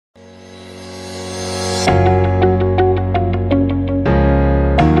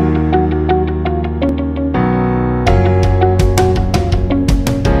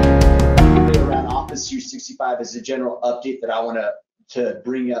update that I want to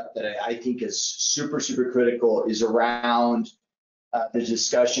bring up that I think is super critical is around the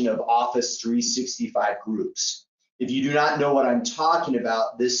discussion of Office 365 groups. If you do not know what I'm talking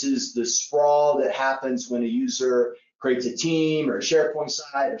about, this is the sprawl that happens when a user creates a team or a SharePoint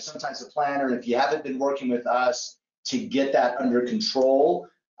site or sometimes a planner. And if you haven't been working with us to get that under control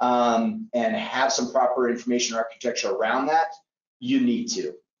and have some proper information architecture around that, you need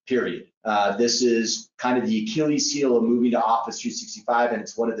to, period. This is kind of the Achilles heel of moving to Office 365, and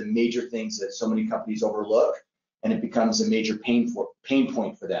it's one of the major things that so many companies overlook, and it becomes a major pain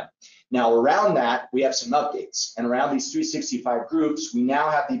point for them. Now, around that, we have some updates, and around these 365 groups, we now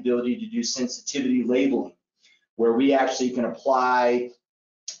have the ability to do sensitivity labeling, where we actually can apply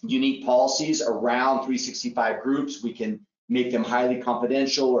unique policies around 365 groups. We can make them highly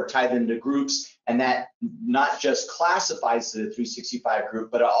confidential or tie them to groups, and that not just classifies the 365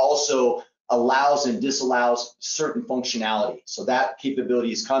 group, but it also allows and disallows certain functionality. So that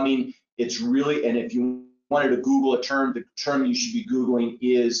capability is coming. It's really, and if you wanted to Google a term, the term you should be Googling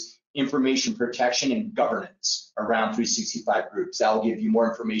is information protection and governance around 365 groups. That will give you more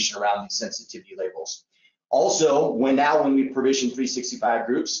information around these sensitivity labels. Also, when we provision 365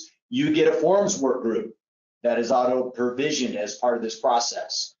 groups, you get a forms work group that is auto-provisioned as part of this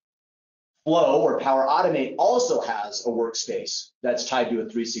process. Flow or Power Automate also has a workspace that's tied to a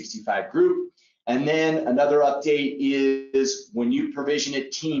 365 group. And then another update is when you provision a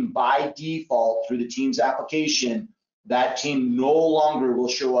team by default through the Teams application, that team no longer will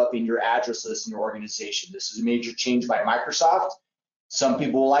show up in your address list in your organization. This is a major change by Microsoft. Some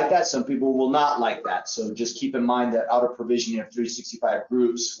people will like that, some people will not like that. So just keep in mind that auto provisioning of 365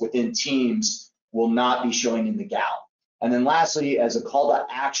 groups within Teams will not be showing in the GAL. And then lastly, as a call to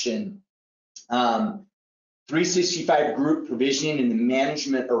action, 365 group provisioning and the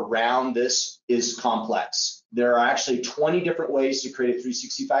management around this is complex. There are actually 20 different ways to create a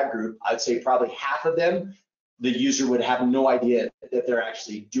 365 group. I'd say probably half of them, the user would have no idea that they're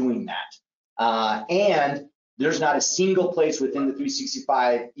actually doing that. And there's not a single place within the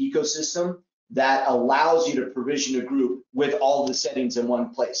 365 ecosystem that allows you to provision a group with all the settings in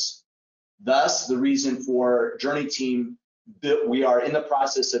one place. Thus, the reason for JourneyTEAM, we are in the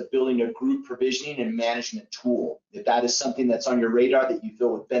process of building a group provisioning and management tool. If that is something that's on your radar that you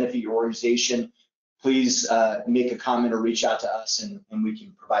feel would benefit your organization, please make a comment or reach out to us and we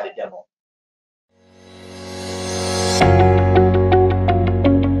can provide a demo.